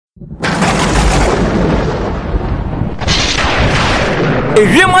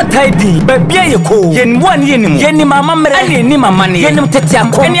Rema Tidy, Babia Yako, Yen one Yenim Mama Mary, Nima Money, Yenim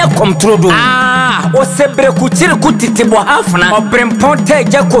Tetia, Konya Comtrodo. O Sebre Kuchil Kutitibo Hafna, or Bremponte,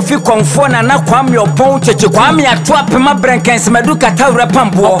 Jacofi Confona, Naquam, your ponche, Kwami, a trap, my brankens, Maduka Taura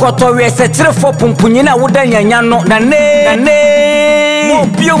Pampo, Koto, we set for Pumpunina, Wudanyano, Nane.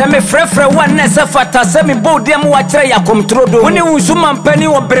 Me frefre one nessa fata semi bodium watre ya controdo. When you suman penny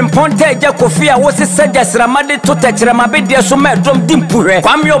or Bremponte, Jacofia was a sajas ramade to touch Ramabedia so mad drum dimpure.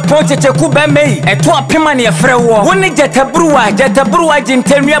 Kwam your ponche Kuba May, a twap pimani a frewa. When it jetta brewer,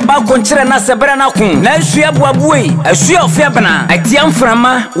 Jintemia Balconchera Nasabrana Kun, Nansia Buabui, a sheer of Fabana, a Tiam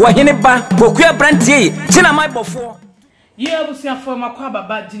Frama, Wahineba, Pokia Brantier, China my before. Yeah, we see a former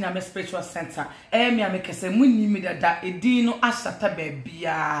Kwaba Dina Spiritual Center. Me make a say muni me that edino asata baby.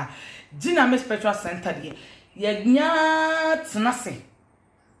 Dina Spiritual Center ye. Ye nya tnase.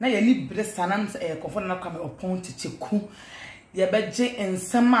 Na ye ni bresanan konfo na kwame Oppong Kyekyeku. Ye beje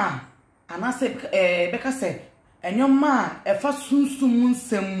ensema. Anase beka se enyoma efa sunsum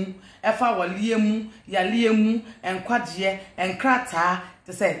nsemu, efa waliemu, yaliemu, enkwaje, enkrata.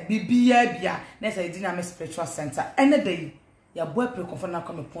 To say, Bibia Bia, Nessa Dina Spiritual Center. Any day, your boy preconfirm now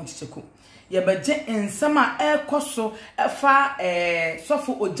come Oppong Kyekyeku. Your budget in summer air coso, a far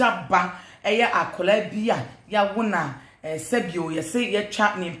sofu Ogyaba, a ya a colabia, ya wuna, Sebio, ya say your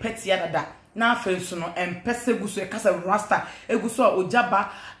chat named Petty Yada. Now, Felsono and Pesseguso, a casa rasta, Eguso Ogyaba,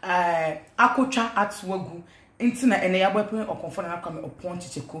 Akocha at Wagu. Internet and a weapon or confirm come Oppong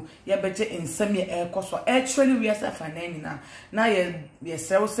Kyekyeku. Ye better in semi air cost or actually we are fanina. Now ye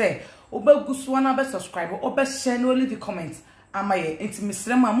say, Obeguswana be subscribe or be share no leave comments. Am I intimate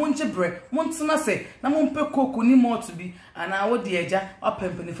Rema Monjebre, Montana say, Namon Coco ni more to be, and I would the edge up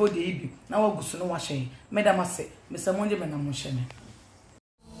penny for the evening. Now Gusuno washing. Madame say, Mr. Monjeman Amoshene.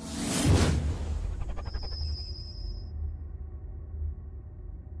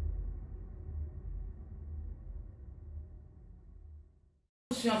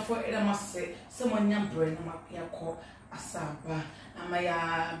 For it, I must say, someone young brain, I call Asaba,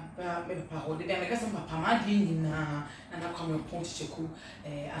 Amaya, maybe Paho, the American Papa, Madina, and I come Oppong Kyekyeku,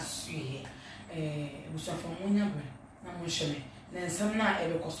 as we was from one young brain, Namoshene, then some night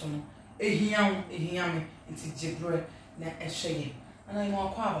ever costume, a young, into Jibre, then a shaggy, and I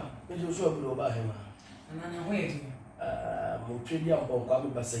know Quaba, but you should know about him, and I know where you Montreal or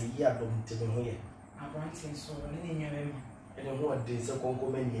Quabi Basaya don't tell me here. I want to so in your room. And what days a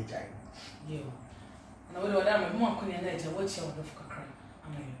conco many time. You. And I would have more connected to watch out of Cacra.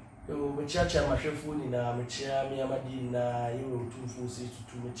 You, but church, I'm a chef in a mature, me, Amadina, you 2 full 6 to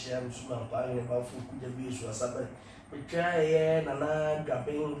 2 mature, Suman, Pine, about food could be so a supper. But try and I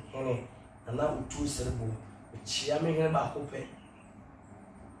dropping henny, and now 2 cerebral, but chiaming about hope.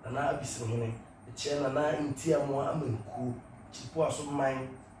 And I'll be singing, the chair and I in Tiamo, I'm in cool, Chipoas of mine,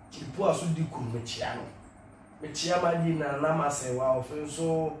 Chipoas would do cool, Machiano. Chiama dina nama se wa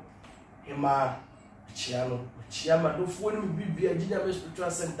ofenso hima chiano chiama do fo ni bibia Dina Spiritual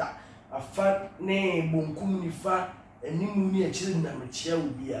Center afa ne bonkum ni fa enimu ni akire na mechia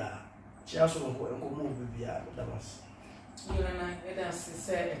ubia chia so nko mo bibia damas yona na eda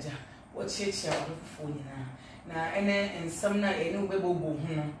se eja wo chiechia wo fo nyina na ene ensam na ene ubebo bo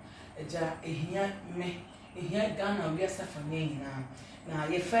hu no eja ehia Ghana we asafa nyina na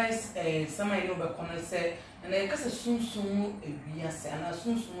ye first some I know be kono say and I case sunsumu ewiase ana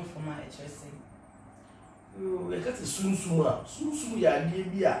sunsumu from my HSC you e case sunsumu ya die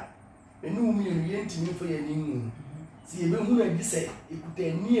bia enu mu ye ntimi fo ye nimu si ebe hu na bi say ekuta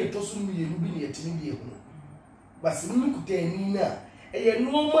ni etoso mu ye bi na etimi bi ehu basi mu kuta ni na eye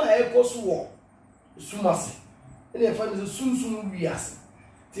no ma ekoso wo sumase ene fa ni sunsumu wiase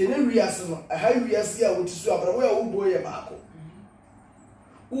te ne wiase no ha wiase a wotisu abra wo ya wo boye baako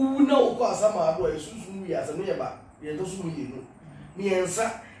no ko asama ado esusu wi asa no yeba ye to su mi no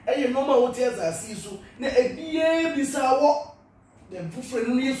miensa eye no ma wote azasi so na ebie bisa wo de bufre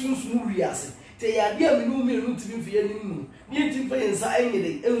no yesusu wi asa te ya dia mi no mi no timi fie ni mu ni timi fa yensa enye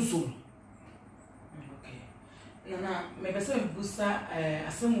de enso okay na me bese busa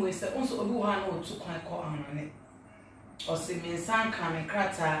asem we se onso obi wo ha na otu kwan ko amane o se mensa kan me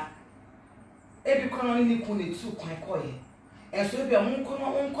krata ebi kono ni ku ne tu kwan ko ye enso bia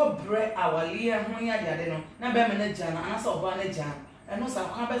monko bre awalie ho ya yade no na be me na jana anasa oba na jana eno sa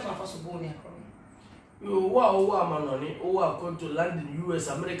kwa be fa so bo ni akro yo wa manoni o wa to London US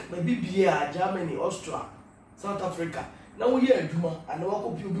America be bibia Germany Austria South Africa na wo ye aduma ana wa ko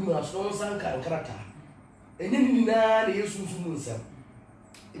bi obi mu aso no sanka nkrata enye ni na yesu mu nsam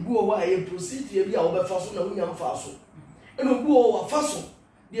ebi wo wa ye proceed ye bia wo be fa so na wo nyam fa so eno bi wo wa fa so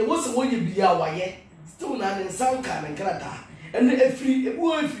de wo se wo ye bia wa ye still na ne sanka nkrata ene efiri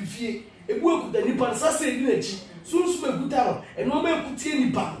ebu efifie ebu ekuta nipa sase di na chi sunsu ekuta no ene o ma ekutie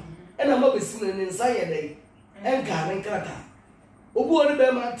nipa ena ma besi ne nsa ye dai enka ne nkrata obu oni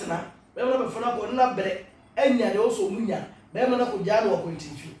be ma tena be ma be fana ko na bere enya de oso munya be ma na ko ja no ko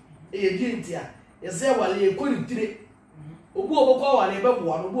ntifi e di ntia ye se wale e ko ni tire obu obokwa wale be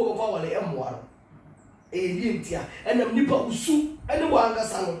boa no obu obokwa wale emmoa no e di ntia enam nipa usu ene wa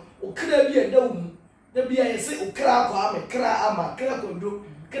angasa no okra bi eda wo mu da bia ye se okra kwa me kra ama kra kondo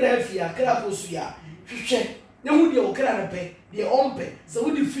kra afia kra posuya hwehwe ne hu de okra na pe de ompe se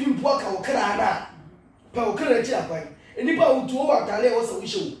wo di film po aka okra na pa okra chi akwan enipa utu o atale wo se wo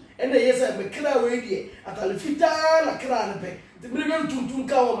hyew ene ye se me kra we die atale fita na kra na pe de me be tuntun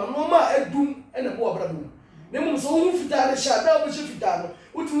ka wo ma no ma edum ene bo obra dum ne mum so wo fita na sha da wo hye fita no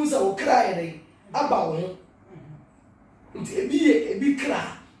utu se okra ye dai aba wo ho nti ebi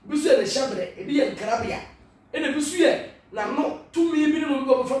kra bisu ye shabre ebi ye nkrabia ene bisu ye na no tumi bi no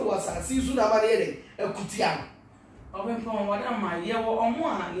go befo do asasi su na ma ne ekutia Obenpon wada ma ye wo omo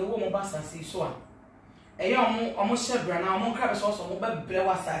a ye wo mo basasi so a eye omo shebra na omo krabe so mo ba bre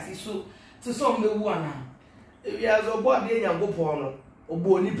wasasi so ti so mo wu ana ebi azo bo ade nyankopon no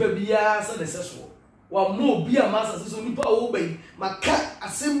obo nipa bia se de seso wa mo bi a masasi so nipa wo bai maka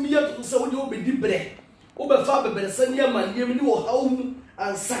asem bia to se wo de obedi bre wo be fa bebere se ne ma ne mi wo hawu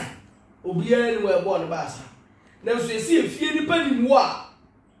ansa obiara ni we bo no basa na so esi efie nipa ni mu a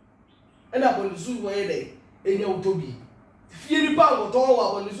ena bo nsu wo ye de enya utobi fie nipa go to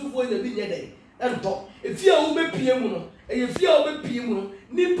wa bo nsu fo enya bi nye de ento efie a wo be pie mu no efie a wo be pie mu no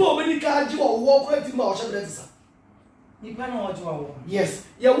nipa o be ni ka agi wo wo kra ti ma o shebere tisa nipa na o ji wa wo yes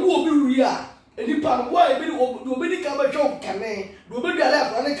ya wo obi wi a nipa no wa e be obi ni ka ba twa kane do be dwale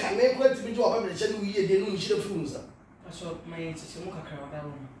akwa ne kane kra ti bi jo ba be che ni wi de no nshire fu musa so my tete mu kakra wada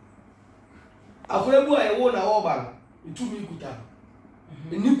wo akwa bu a ye wo na wo ba itu mi kuta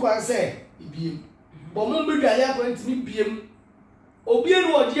ni kwa se ibiem bo mo be dwale akwa ntimi biem obi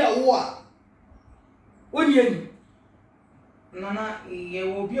enu odi a wo a oni ani nana ye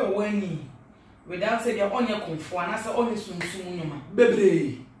wo bi o wani without say they onye konfo ana say onye sunsun nyoma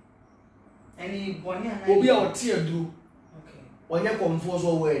bebre any boni ana obi a oti aduru okay onye konfo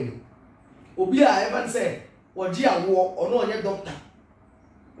so wo ani obi a even say wodi a wo ono onye doctor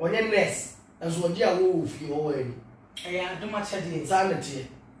onye nurse aso wodi a wo ofi wo ani eya duma chede sanete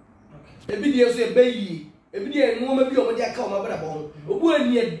okay ebi die so e bayi ebi die no ma bi o mo dia ka o ma bra bo obu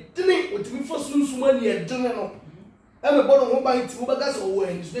ani edene otimi fo sunsun ani edene no eme bono ho ba nti mo baga so wo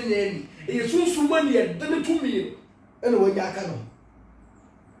ani so nya ani e sunsun ani edene tumi ene wo nya aka no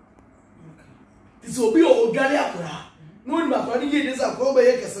ti so bi o dwale akora no ni ma kwa ni ye desa akora ba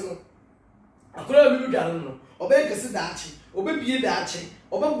ye kese no akora bi dwale no oba ye kese daachi oba biye daachi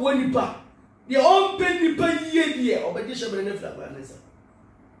oba bo nipa de on pe nipa ye die oba je shebere ne fla ba nesa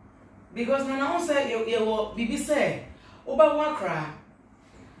because nana on say ye wo bibi say oba wakra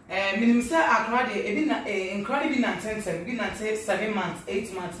minimum say akra de ebi na incredible bi na 10 bi na 7 months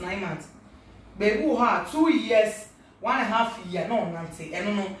 8 months 9 months bebu ha 2 years 1.5 year no nante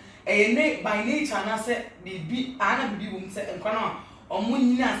eno no ne by nature na say bibi ana bibi wum say nkwa na omo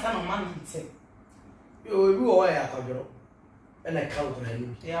nyina asa no manante yo ebi wo ya akwadro ena ka ko na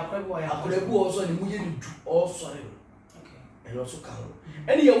ni ya akwabu ya akwabu o so ni mu ye ni du o so re okay eno so ka ho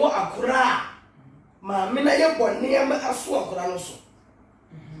ene ye wo akora ma me na ye bone am aso akora no so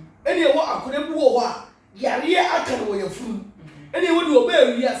ene ye wo akora bu wo a yare aka no ye furu ene ye wo de oba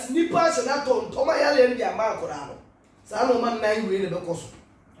awi as nipa se na to ntoma yale ne dia ma akora no sa no man nan wi ne be koso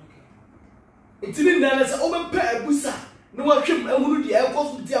okay itini na se o be pa abusa no wa hwem ahunu dia e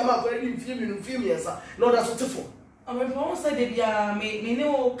koso ti ama akora ni mfie yesa no da so tefo Obenpon say de bia me ne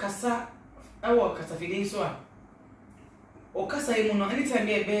o kasa awo kasa fide so a o kasa yi mu no anytime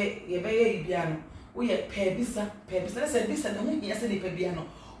ye be ye bia no wo ye pebisa say bisa na hu hia say ne pebia no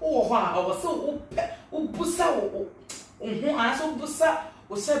wo ho a o so wo busa wo hu ana so busa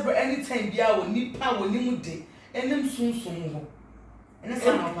wo sebre anytime bia wo nipa wo nimu de enem sunsun ho ene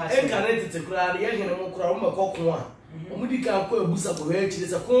sa na pa e ka ne tete kura ye hene mo kura mo ko ko a o mu di ka ko ebusa ko he chire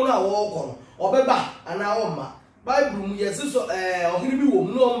se ko na wo ko no obeba ana wo ma Bible mu yesi so ohiri bi wo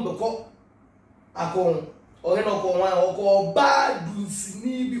mu no mbeko akon ohe no ko wan o ba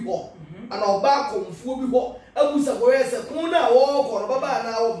dunsini bi ho ana oba konfuo bi ho abusa ko yese ko na wo ko no baba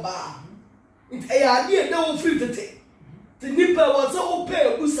na wo ba ya di e da wo free tete ti nipa wo se o pe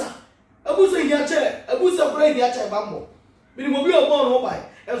abusa hia che abusa kura hia che bambo bi mo bi o bo no ba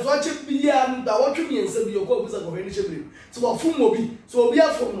e so che bi ya nda wo twemi ense bi ko abusa ko he ni che bi so wa fun mo bi so obi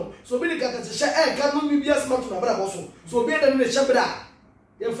afun no so obi ni kata che ka no mi bi asma to na bra bo so obi da ne che bra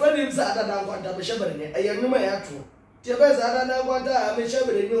ye friend him sa ada da kwanta be che bra ne e ye numa ya to Jebeza adada kwanta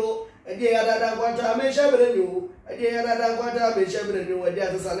ameshabere nyo ede adada kwanta ameshabere nyo ede adada kwanta ameshabere nyo ede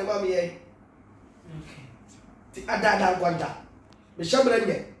asane mami ye okay ti adada kwanta meshabere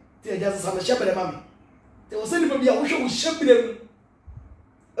nye ti ede asane shabere mami te oseni pa bia wo hwe wo shabere mu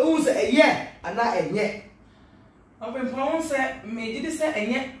ewu se eye ana enye Open say me did say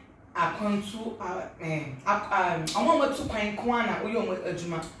enye akontu amamatu kwan kwana oyo mo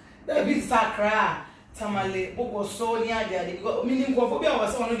adwuma e bi sakra tamale bogo so ni ade because meaning go for be our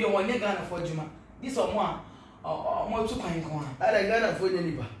say ono de won Ghana for adwuma this omo mo tu kwan kwana ada Ghana for nya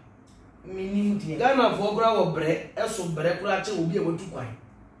nipa meaning de Ghana for kura wo bre eso bre kura che obi e wotu kwan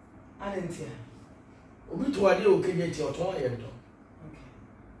adentia obi to ade o keje ti oton aye ndo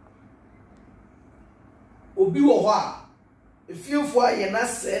obi wo ho a efiefo aye na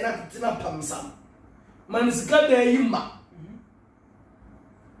se na tetina pamsam man sika da yima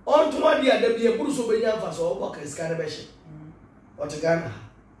on to ade ada bi e buru so benya fa so obo ka sika na be hye o te Ghana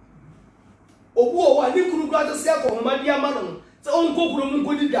obu o wa ni kuru gba to se akoma dia ma no se on kokuru mu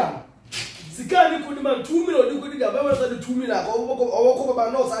nkodi da sika ni kudi man 2 million di kudi da ba ma so 2 million ko ba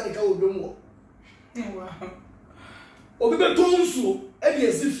no sa de ka odom wo obi be to nsuo e de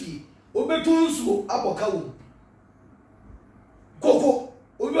esifi obeto nsuo aboka wo koko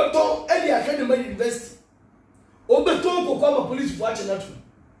obeto eli academy university obeto koko ama police for ache natu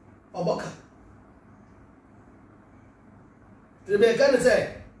aboka trebe kan say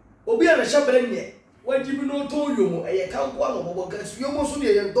obi ana shabere nye wajibi no to yomo eye kan ko ano boboka su yomo so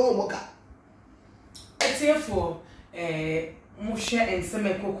de ye to moka etiefo mo hwe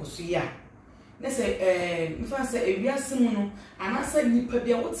enseme kokosu ya nese mfa se ewiase mu no anasa nipa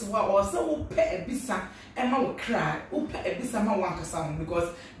bia wote wa o se wo pe ebisa ema wo kra wo pe ebisa ma wankasa mo because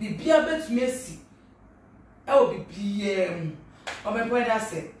bibia betumi asi e wo bibia mu o me point that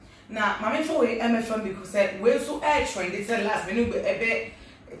say na mama fo we MFM because we so trend it last me no ebe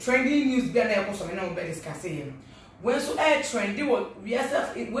trending news bia na ekoso me na wo be discuss here we so trend wo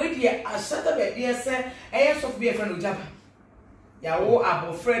wiase we dia ashata be bia se eyesof bia friend Ogyaba ya wo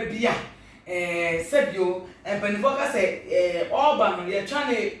abofra bia sebio empanifo ka se Oba no ye twa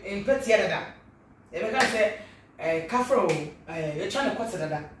ne impeti dada ye be ka se kafro ye twa ne kwete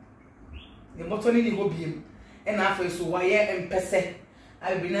dada ye moto ni ho biem e na afa so wa ye empese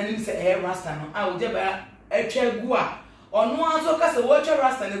abi na ni se rasta no a Ogyaba atwa gu a ono aso ka se wo twa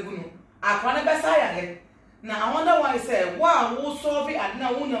rasta ne gu no akwa ne besa ya he na I wonder why say wa wo solve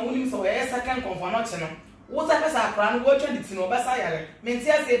adna wo na wo nim se wo ye second conference no wo ta pesa akwa no wo twa dit no besa ya he menti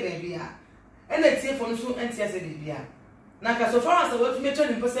ase baby ha and the tea for so and tears a bibia. Naka so far as the word meter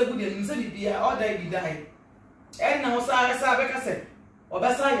in possible in Sabia or die be die. And now I saw Becca said, or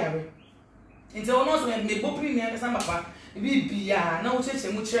Basaya. Until almost when they both me and some papa, be no church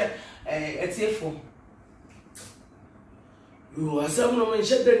and much a tea for. You are some woman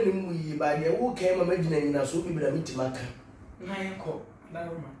shedding me by the who came imagining us will be the meeting maker. I call that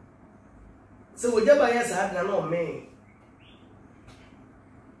woman. So Ogyaba yes had no me.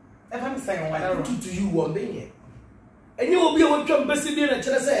 If I'm saying what I to you one being, and you will be able to best be in a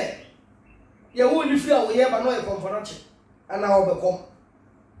chess. You won't feel we have another conference, and I will become.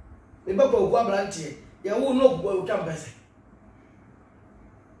 The Papa Guabranti, you won't know what can best.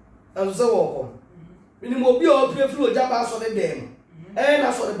 And so welcome. When you will be all pay through Ogyaba so the dam, and I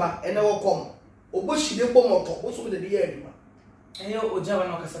saw the back, and I will come. Obushi the bomb or top, what's with the air? And you Ogyaba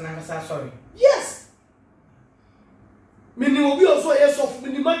no Casananga, sorry. Yes. Meaning will be also a soft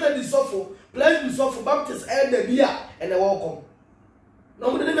minimated the suffer, pledge the suffer Baptist and the beer and a welcome. No,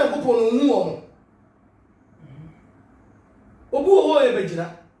 we didn't go on a woman. Obu a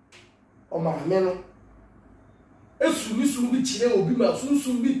begina or my men. A soon be chilling will be my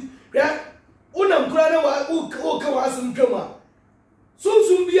soon beat. Yeah, Unam Grana who come as in drama.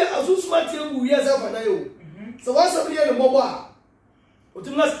 Soon be a so smart who years up and I. So what's up here the Boba? But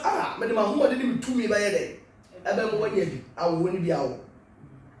you must Madame, who didn't to me by a day. Ebe mo wanye bi awo ni bi awo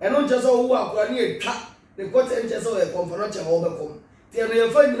eno nche so wo akura ni etwa ne kwete nche so e conference ho be kom tie no ye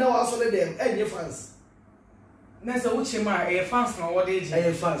fa nyina wa so ne dem enye fans na se wo chima e fans na wo de ji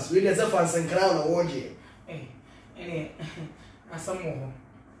e fans we dey say fans nkra na wo ji ene asamo ho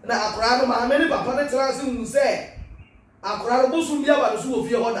na akura no ma me ni papa ne tra se hu se akura no bosu bi aba no so wo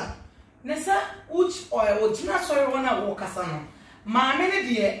fie ho da ne sa uch o jina sorry wona wo kasa no ma me ne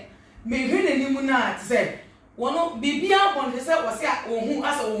de me hwe na nimu na te say wono bibia bon se wose a ohun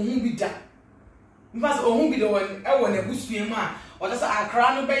asa ohun bi da mfas ohun bi da won e won abusue mu a o da sa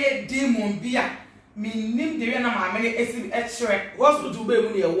akra no be ye demon bia minnim de we na ma me esi e chere hospital be mu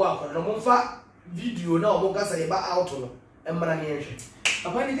ne e wo akra no mo fa video na o mo kasa ye ba out no e mra ne ye hwe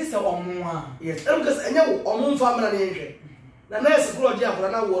Papa ni this omo yes because enya wo omo mfa mra na yenhwe na nurse kro oje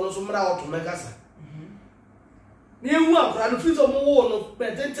akora na wo no so mra oto mekasa ni ewu akora no fit omo wo no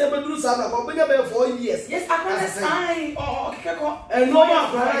betete beduru sa na ko benya be 4 years yes akora ai Kyekyeku no ma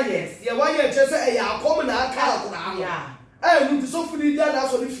akora yes ye wa ye chese e ya akom na aka akora no mu ti so fudi dia na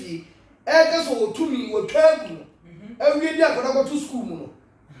so ni fie ka so otumi wo twagu wie dia akora go to school mu no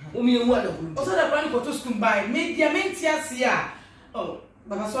umi ewu ada ko o so da plan go to school by media mentiasia oh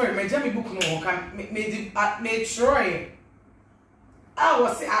but sorry my jammy book no kan me try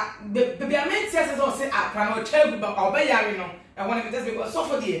was baby I meant yes as say akra no tell but obeyare no I want to just because so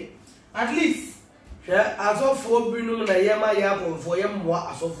for there at least asofo binum na yema ya konfo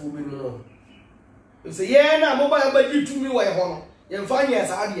yemwa asofo binum no say ye na mobile ba gitumi wo ye ho no ye mfa nya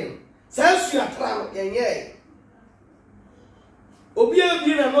sa ade no sa su atra no ye ye obi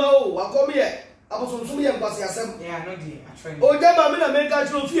abi na no akomi ye abosonsom ye mpase asem yeah no dey attract Ogyaba me na meka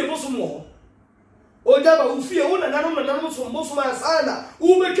chiro fie bosom ho Ogyaba ufie wo na nanom so bosom asana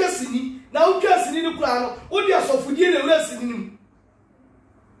wo bekasini na wo kasini ni kura no wo di asofudie na wura sini nim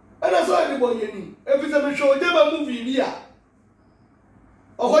ana so ani bo yeni efize me hwe Ogyaba movie ni a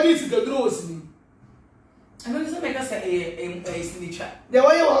okodi sikaduro osini ano nse meka say sini cha de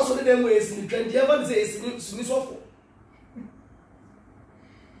wa ye wa so de dem we sini 20 ever say sini sofo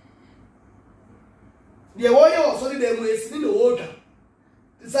de wa ye wa so de dem we sini no wota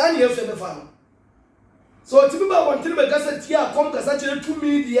sa ni efe me fa no so tibi ba wonte be gasa tia kom gasa chere 2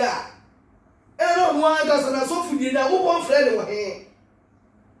 media no mo gasa na sofu die na wo bon friend wo he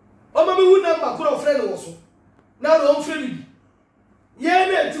o ma me hu number kuro friend wo so na ro friend ye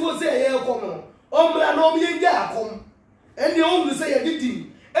na ti wo se ye kom no o mra na o me ye akom eni o mu se ye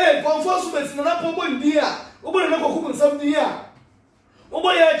didi conformance na po bo ndi a wo bo na ko ku nsam ndi a wo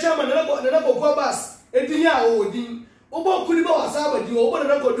bo ye chairman na ko ko bas edi ya o din wo bo kuli ba wasa ba di wo bo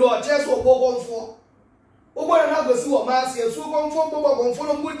na ko do o che so bo konfo Ogbara na gosi wo ma se so konfo bo konfo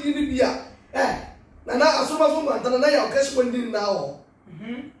no ngodi ni bia na asoma so mantana na ya okashi ko ndi na ho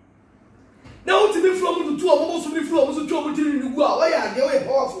na o ti bi flow mu tu o mo so bi flow mo so tu o mo ti ni gu a wa ya de we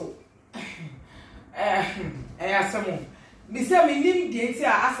powerful asemo bi se me nim de ti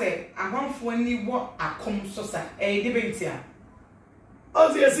a ase ahwanfo ni wo akom so sa de benti a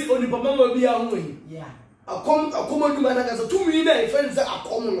o se si onipa mama bi a ho yi yeah akom aduma na gasa 2 million na ife nse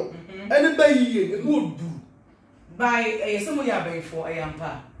akom no ene bayiye e mo du by some ya bayfo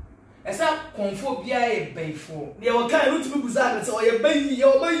ayampa esa konfo bia e bayfo ne wo kan no tumi buza na se o ye bayiye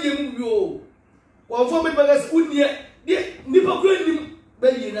o bayiye mu bi o wo fo me bagas unie ni pa kro ni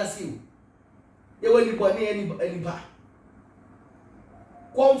bayiye na si ye wani bo ne ani ba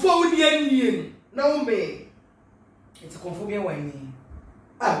konfo unie nie na wo me it's konfo bia wani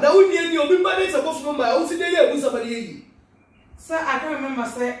na unie ni obi ba ne se bo so ma o si de ye buza ba de yi sir I don't remember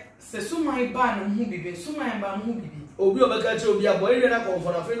se sumai ba no hu bibi sumai ba no hu bibi obi obeka che obi abo ire na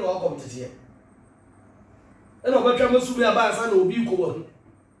konfo na fe no akom tete e no betwa masumi aba asa na obi ko bo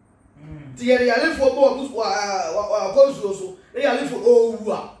ti yere yale fo bo wa konsulo so e yale fo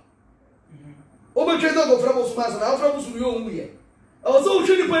owu a obetwa do go fra bo suma asa na fra bo sumi o wu ye o so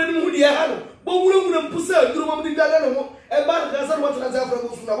hwe ni pa ni mu di ha no bo wura mpusa duro mam di daga no e ba ka sa no tana za fra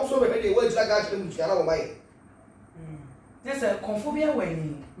bo suma bo so be he de wa jira ga chire mu tiara wo mai yes konfobia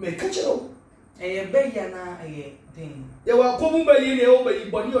wani me ka chiro beya na den ye wa ko mu bayi ne o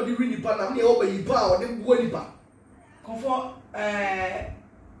bayi boni o di wi nipa na me o bayi pa o de buo nipa konfo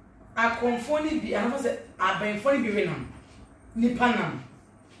a konfo ni bi ana se abenfo ni bi we nam nipa nam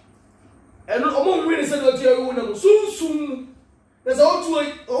eno o mo nwi ne se do ti ewu na mo sunsum na se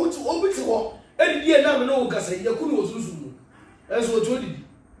o biti ho e di e na me no wo kasa ye ku no sunsum e so o to di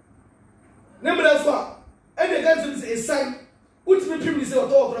ne mra fa e de kan se esan utime pim ni se o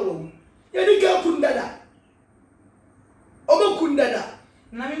to okra wo ye di ga kundada obo kundada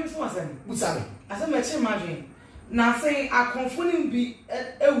na me so asan busare asan me che imagine na say a confoning bi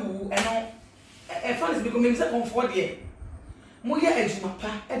ewu eno e fans bi ko me se confo de mo ye adwuma pa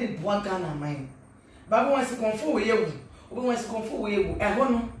e de boa Ghana man ba bo wan se confo we yewu obo wan se confo we yewu e ho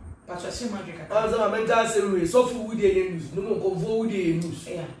no patrcia imagine kaka azama mental say we so fu we de news no mo confo we de news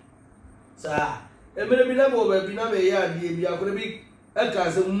yeah sa emere bi na bo ba bi na me ya die bi akore bi e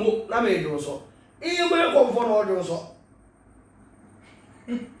ka se mo na me do so iye mo confo no do so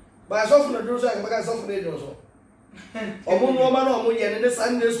ba so fu na do so ka ba so fu na do so omo no ma na omo ye ne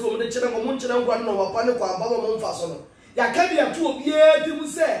Sunday school mo de kire ko mo nkire nkwa no wa kwa ne kwa ba mo mfa so no ya ka dia to obi e di mu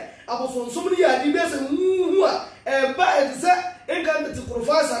se abosonsom ni ya di be se hu a e ba e se e ka nti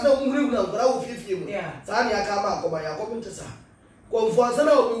kurufasa na mo huru na ngara wo fiefie mu sa ni aka ma akoma ya ko nti sa ko mfo asa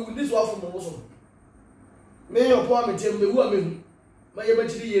na obi wundi so afo mo so me yo po am tem me wu a me hu ma ye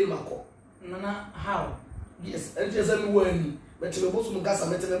bachiri ye mako nana how yes and just me wani meteme boso mkasa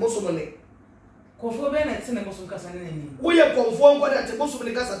meteme boso mone kofo be na tene boso mkasa ne nani wo ye konfo nko da te boso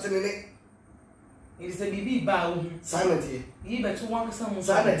mne kasa tenene it is a bibi ba wo silent here yi beto wan kasa mo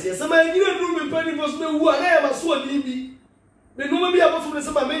silent here sama nyina drum me pani boso me wu ana ya maso ni bi me no bi aboso mne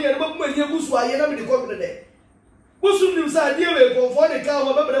sama me ye ba kuma ni agusu aye na me de ko de boso mne sa die we konfo de ka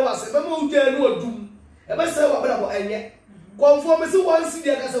ho ba bre wase ba mo uja no adum e ba se wa bra bo enye konfo me se 1 cedi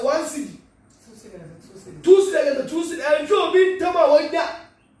aka se 1 cedi 2 cedi aka 2 cedi and show bi tama wanya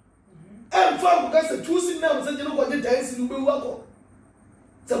em fa ko ka se 2 cedi na mo se je no ko de 10 cedi be wa ko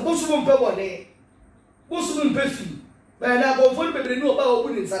se boso mo mpe wone boso mo mpe fi ba na konfo be bre no ba obu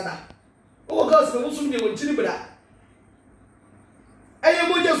ni nsada o ka se boso mo de won chiri bra aye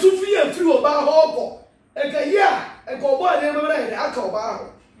mo je sufi e firi oba ho ko e ka ya e ko bo ade me bra e aka oba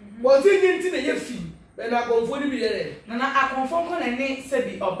ho bo ti nti na ye fi na konfo ni bi yere na akonfo ko na ne se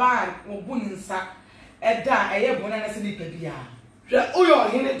bi oba obu ni nsa eda eye bo na na se bi pabia hwe oyo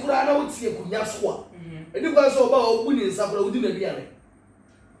hene kura na wotie kunya so a edi kwa so oba obu ni nsa kura odi na bi yare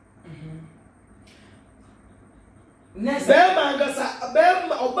nese be ma ngasa be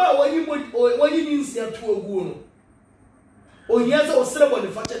ma oba wani ni nsia to ogu no ohia se osere bo ne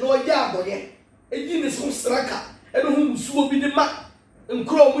fache na oya abonye eji ni so sraka e no hu musuo bi ni ma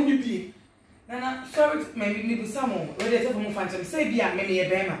nkro mu ni bi nana sorry maybe ni busamo we dey say for mo fantem say bia me ye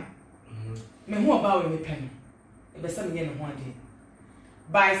bema me hu oba we me pen e be say me ye no ho ade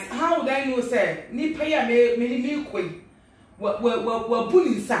by how would I know say ni pay ya me kwai wa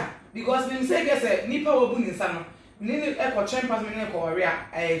bulinsa because me say get say ni pa wa bulinsa no ni e ko train pass me ne ko ore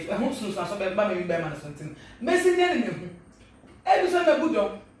a hu sunu so be ba me bema no something me say ne ne hu e bi so na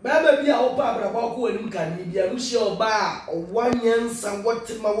budo baba bia wo pa abra ba ko anim kan ni bia no hye oba owanyansa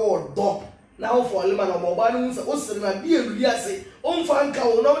wotima wo do na wo fo lema na oba no nsa o sire na bia elu ase o mfa nka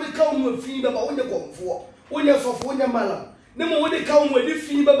wo na wo de ka wo afi baba wo nye komfo wo nye sofo wo nye malam ne mo wo de ka wo de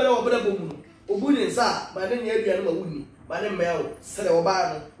fi baba na wo bra bomu no obu ni nsa ba ne nya bia no ma wuni ba ne mma wo sire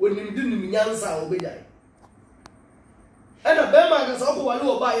oba no wo nim di nim nyansa wo be jai ana be ma ka so ko wale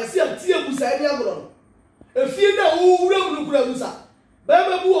oba ya si atie busa ni agoro no efie na wo wura mu kura busa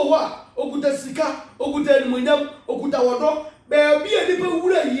baba bu wo a okuta sika okuta ni munyam okuta wodo be bia ni pe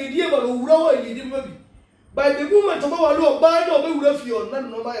wura yedie ba no wura wa yedie ba bi by the woman to ba wale oba na oba wura fie on na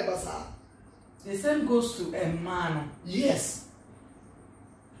no ma e basa the same goes to a man yes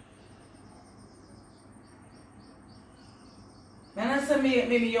nana say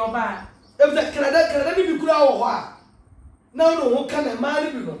me your ba if the Canada ni bi kura wo ho a na no ho kana ma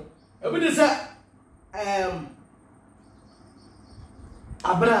ni bi no e bi de say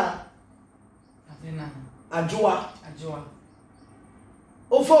abra ajoa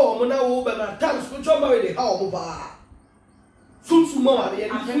o fa o mo na wo be na times ko choma we de ha o mo ba sunsu ma wa de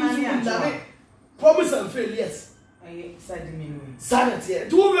ni promise and fail yes I said me no sanity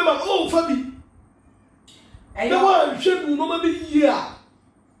to wo be ma o fa bi e wa hwe bu no ma bi yi a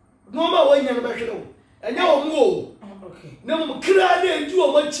no ma wa nya no be hwe no enya o mo o okay na mo kra na eju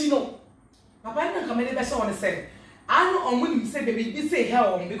o ma chi no papa na kamele be so on say I know on when say baby this say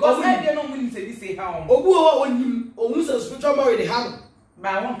hell because I don't know when say this say hell obu o onim ohun say spiritual marriage dey have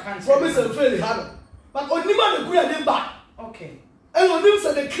but I won't can't promise and fail dey have but onima dey kura dey ba okay and onim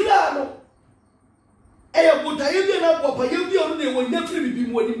say the kra no e ya buta ye bi na papa ye bi onu dey wonya free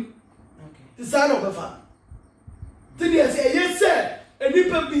bibi mu onim okay the son of a fan tin ye say ye say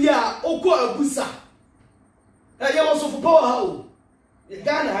enipa bi a okọ abusa e ye was of power how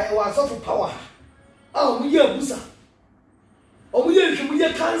Ghana I was of power ah mu ye abusa omu ye hwe mu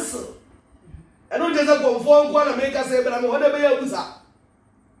ye cancel eno je za konfo nko na make say bra me ho da be ye abusa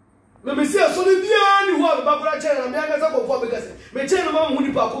me see so ni bia ni ho ba bra chere na me anga za konfo be kase me chere no ma hu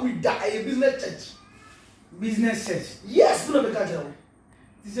ni pa ko bi da a business church yes no be ka chere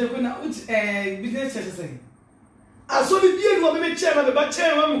this is when business church say aso ni bia ni ho me chere na me ba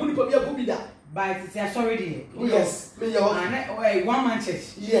chere ma hu ni pa bia ko bi da but it's already yes me your one man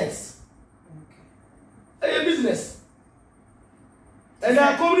church yes okay business and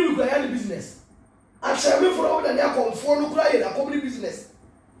our company require business. I shall be for all that they are conform to cry in a company business.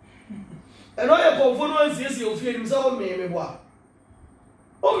 And all your conformance is your fear himself, me, what?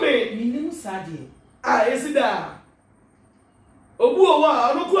 Oh, me, minimum sadi. Ah, is it that? Obu,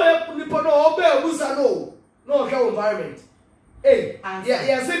 I don't cry upon all bear, Busano, no cow environment. Eh,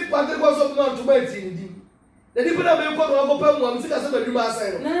 yeah, say what there was of not to wait in him. The people have been called over one, six as a new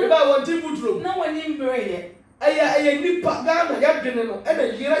master. About 1 2 room. No one in Bray. Aya ni pa Ghana ya dwene no e na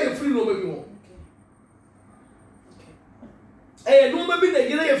yira ye free no baby ho no baby na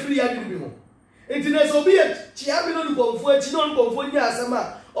yira ye free ya dwene bi ho Internet obi e chiabi no konfo echi no konfo nya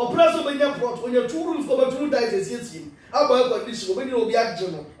asema opresso be nya prot onya two rooms ko be two dice esiesie abo e condition obi ni obi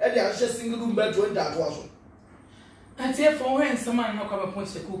agje no e dey a single room bed 20 ato Ati for when someone no come point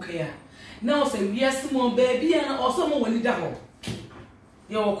the cook here. Now say yes mo baby and also mo wani da ho.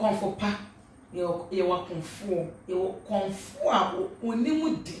 Yo konfo pa. Yo wa konfo. Yo konfo a oni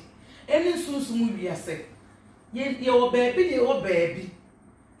mu di. Eni sunsun mu wiase. Ye wo baby.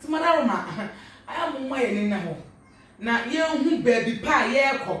 Tumara roma. Aya mo ye ni na ho. Na ye hu baby pa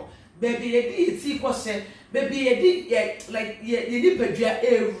ye ko. Baby ye di ti ko se. Baby ye di like ye di padua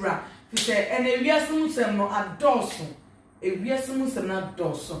ewura. Fise ene wiase mu sem no adoso. Wiase mu sem na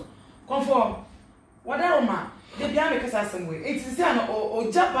adoso. Comfort. Whatever ma. De bia me kasa sem we. Enti se ana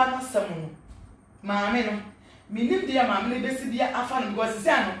Ogyaba na sem no. Maame no. Minim dia maame ne besi dia afa no because se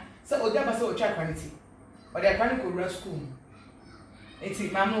ana se Ogyaba se o twa quality. O de kwani ko rura school.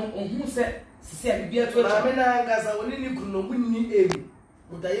 Enti maame no ohun se sisi a bibia to maame na ngasa woni ni kunu no munni emi.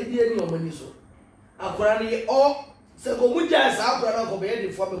 Mutaye bia ni omani so. Akora ne o se ko muja sa akora na ko be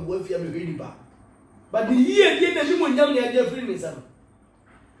de fo me bo afia me hwe ni ba. But the year dey na ni mo nyam ne ade free me sam.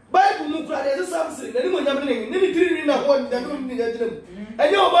 Bible mu kura de Samson na ni mo nyam ne ni tiri ni na ho ni na ni na jira mu.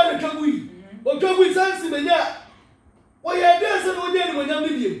 Enye oba no twagu yi. O twagu yi Samson be nya. Wo ye de se no nya ni mo nyam ne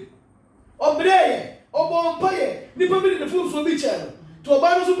biem. Obreye, obo mpaye, ni pa bi de fu so bi chero. To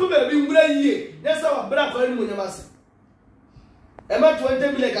oba no so pe ba bi ngura yie. Nya sa wa bra kwa ni mo nyam ase. E ma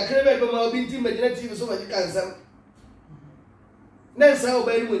 20 million kakere be ma obi nti magina TV so ma di kansam. Nensa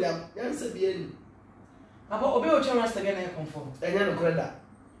oba ni mo nyam. Nyansa bi ani. Aba obi o chama sta ga na comfort. Enya no kreda.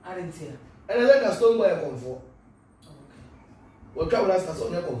 Arentia. Ene le ka stone boy comfort. Okay. O twa rasta so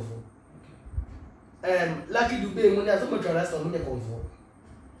nya comfort. Lucky Dube mo nya so mo twa rasta mo nya comfort.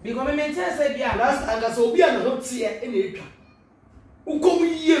 Because me maintain say bia rasta anga so obi ana ho tie e na etwa. Ukom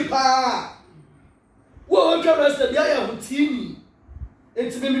yie pa. Wo twa rasta bia ya ho tie ni.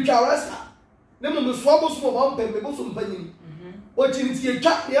 Enti me twa rasta. Ne mo so aboso mo ba mpembe bo so mpanyini. O chiri tie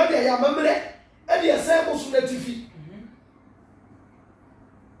twa ne ya de ya mamre. E de say bo so na tifi.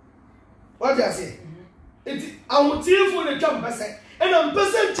 What do you say? Enti awotie fo ne twa mpese. E na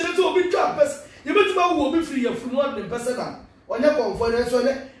mpese chiri to obi twa mpese. Ye betima wo obi free ya funu one mpese na. Onye comfort na so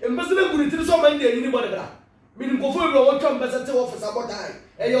ne mpese na guri tiri so man de ni body bra. Minim ko fo bi wo twa mpese te office abotai.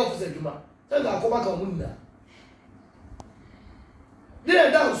 E ye office adwuma. Tanga akoma ka munna.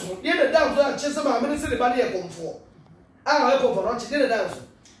 Dey dance a chese ma me se le ba ne ye comfort. Ah, e comfort no chi dey dance.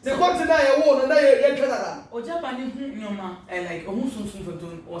 The quantity na ye wo no na ye twetara. Ogyaba ni hu nyoma like ohun sunsun foto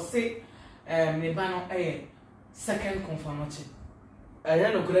o say ne ba no second comfort no chi.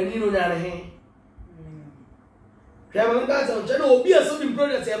 Anya no kura ni no nya ne he. Kama nga za nje no obi aso bi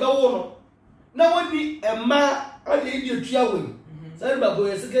project e ba wo no. Na woni emma ade e bi otua wo. Sai ba go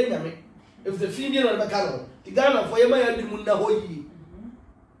yese ka nyame. If the female on the canal, the Ghana for yema ya di munna ho yi.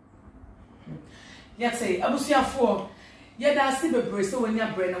 Ya say abusuafo ye da se bebre se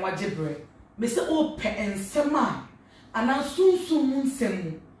wonya bre na waje bre. Me se o pe ensem a ana sunsun mu nsem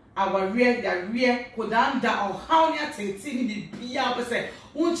mu awarie ya rie kodanda o hawo nya tete ni bibia be se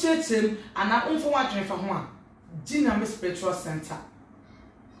unchechem ana unfo wadwen fa ho a Dynamic Spiritual Center.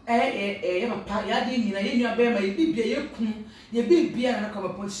 Ye papa ya de nyina ye nua be ma ye bibia ye kun ye bibia na ka ba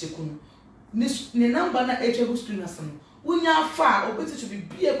ponche kun ne number na HW screen asem unya fa obeti to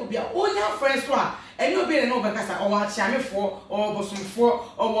bibia ko bia unya friends so a eni obi ne no be kasa o wa chiamefo o bosomfo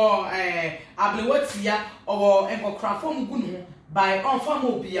o ablewatia o enkokrafo mgu no by on fam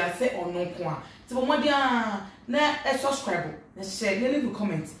obia se ono ko a ti bo modia na subscribe na share na leave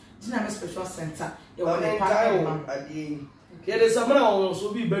comment Dynamic Spiritual Center ye won e pa ade ke de samana on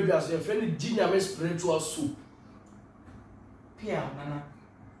so bi bedua so ye friend Dynamic Spiritual Soup pia nana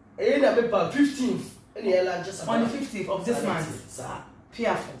na be pa 15th ene ya lunch on the 15th of this month sa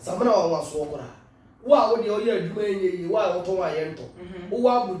pia samana on waso okora wa wo de oye aduma enye wa wo to wa ye nto wo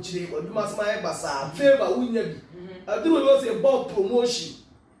wa buchire aduma sama ye gbasa favor wunya bi aduma no say about promotion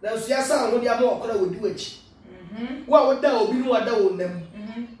na so ya sa wo de ama okora wo di wachi wa wo da obi no wa da wo nam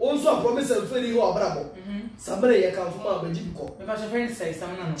onso promise and fail ho abrabo samana ye kan fuma abaji biko me ba she friend say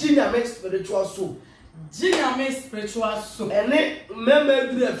samana no Dynamic Spiritual Soup Dynamic Spiritual Soup ene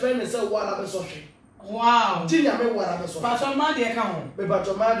member bi e friend say wala be so hwe wow Dynamic wala be so ba so ma de ka ho be ba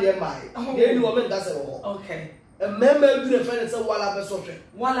to ma de mai ye ni wo me ngase wo okay member bi e friend say wala be so hwe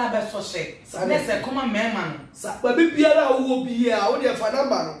wala be so she na se koma mema no sa ba bi biara wo bi ya wo de fa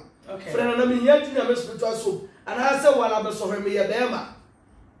number no okay friend na me ya Dynamic Spiritual Soup ana say wala be so hwe me ye be ma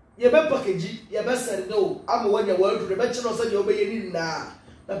ye be package ye be send o am wo nya wo dure be chi no say ye obe ye ni na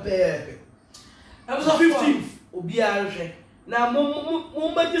pepe episode 15 obi a hwe na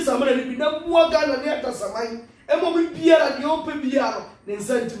mo maji samana ni bi na bua Ghana ne atasaman e mo bi biara de o pe biara ne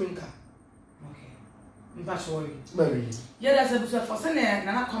nsantiminka mpacho yi mari yeah that's a for say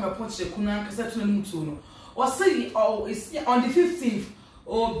na come Oppong Kyekyeku na kasa tuna mutu no o say is on the 15th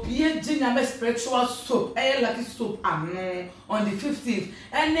or be a ginger spiritual soap lucky soap ano on the 15th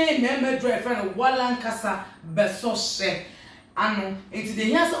and name drive friend Wallan Kasa beso she ano into the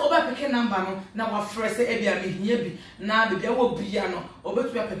years over picking number no na wa fresh e bia me hia bi na be bia wo bia no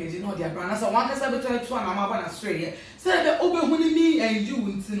obetu ya package no dia brand na so one kasa beto to na ma ba na straight say be obehuni me and you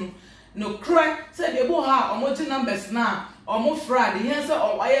ntino no cry say be bo ha omo numbers na omo Friday here say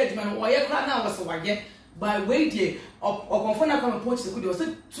o waye aduma no waye kra na wo so waye by way there Oppong na come Oppong Kyekyeku dey say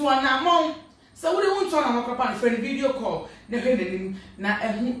to anamon so we don't turn am akropa friend video call na hwenanim na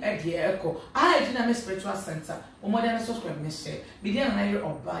ehu e de eko I dey na spiritual center o mo dey na subscribe me share be dey na hear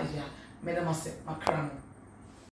oba ya me na ma se makra